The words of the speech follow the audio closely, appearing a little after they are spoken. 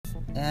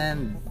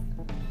And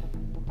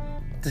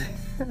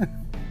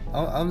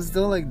I'm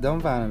still like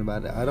dumbfounded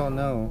about it. I don't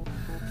know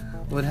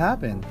what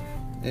happened.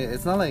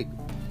 It's not like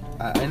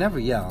I never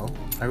yell.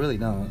 I really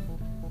don't.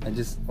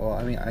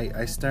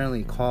 I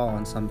sternly call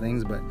on some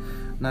things, but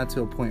not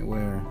to a point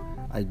where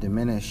I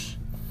diminish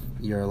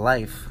your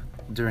life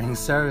during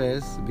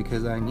service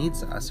because I need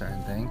a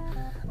certain thing.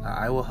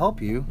 I will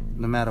help you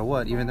no matter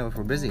what, even though if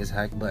we're busy as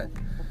heck. But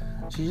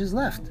she just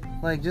left.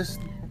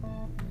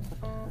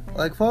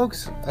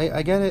 Folks,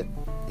 I get it.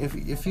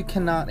 If you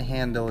cannot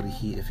handle the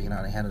heat, if you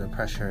cannot handle the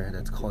pressure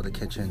that's called the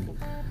kitchen,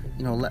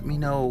 let me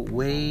know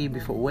way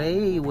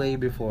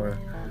before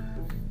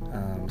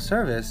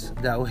service.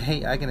 That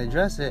way I can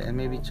address it and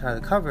maybe try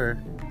to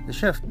cover the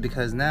shift,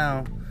 because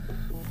now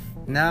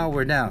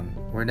we're down.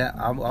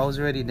 I was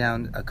already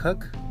down a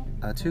cook,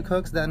 2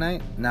 cooks that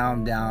night. Now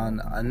I'm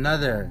down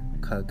another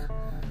cook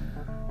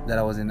that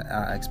I wasn't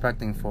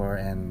expecting for,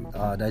 and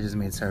that just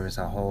made service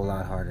a whole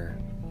lot harder.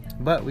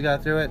 But we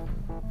got through it.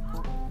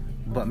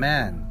 But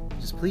man,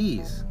 just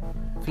please,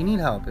 if you need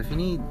help, if you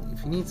need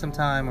some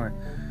time, or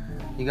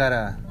you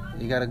gotta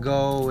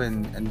go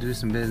and do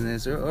some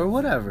business or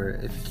whatever,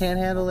 if you can't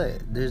handle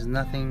it, there's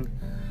nothing.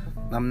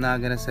 I'm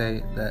not gonna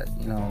say that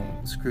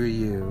screw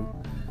you.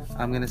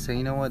 I'm gonna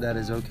say, that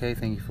is okay.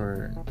 Thank you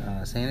for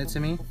saying it to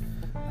me.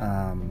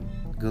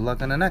 Good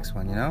luck on the next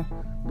one,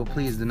 But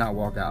please do not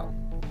walk out.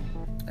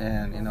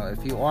 And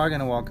if you are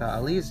gonna walk out,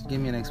 at least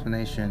give me an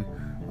explanation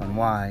on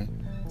why.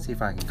 See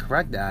if I can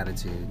correct the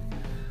attitude,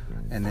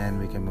 and then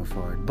we can move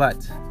forward.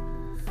 But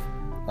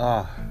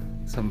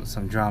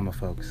some drama,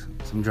 folks.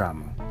 Some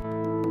drama.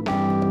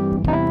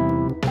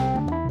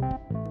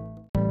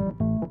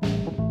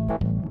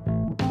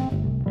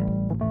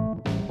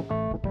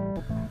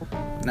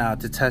 Now,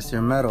 to test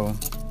your mettle,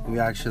 we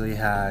actually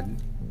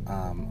had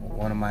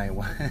one of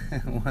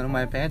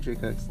my pantry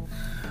cooks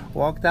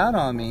walked out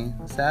on me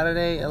last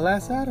Saturday.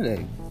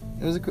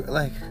 It was I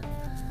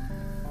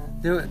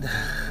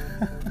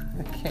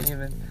can't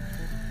even.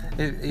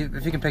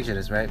 If you can picture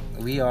this, right?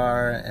 We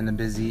are in the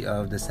busy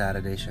of the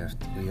Saturday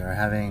shift. We are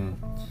having,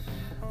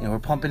 we're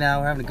pumping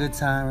out. We're having a good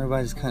time.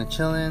 Everybody's kind of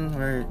chilling.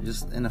 We're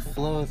just in a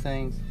flow of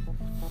things.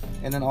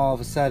 And then all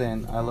of a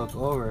sudden, I look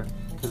over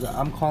because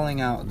I'm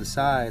calling out the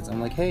sides.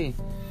 I'm like, hey,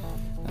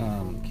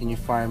 can you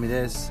fire me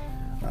this?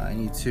 I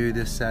need 2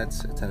 this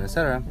sets, etc.,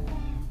 etc.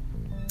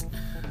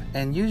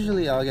 And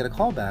usually I'll get a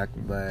call back,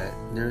 but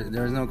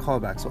there's no call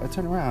back. So I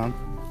turn around,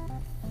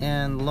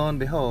 and lo and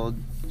behold,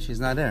 she's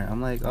not there.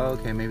 I'm like, oh,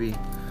 okay, maybe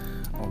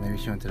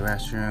she went to the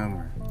restroom,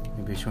 or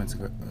maybe she went to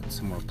get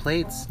some more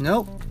plates.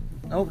 Nope,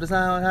 that's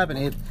not how it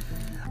happened.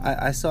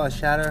 I saw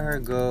her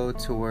go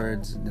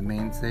towards the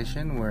main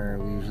station where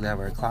we usually have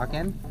our clock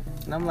in,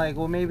 and I'm like,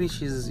 well, maybe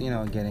she's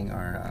getting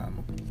our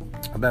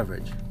a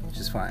beverage, which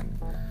is fine.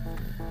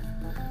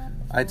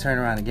 I turn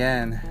around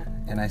again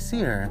and I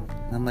see her,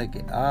 and I'm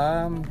like,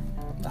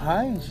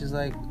 hi. She's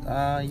like,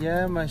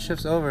 yeah, my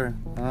shift's over.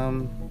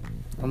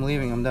 I'm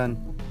leaving. I'm done.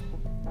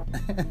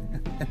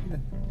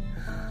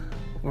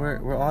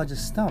 we're all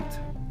just stumped.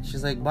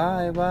 She's like,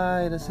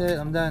 bye, that's it,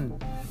 I'm done.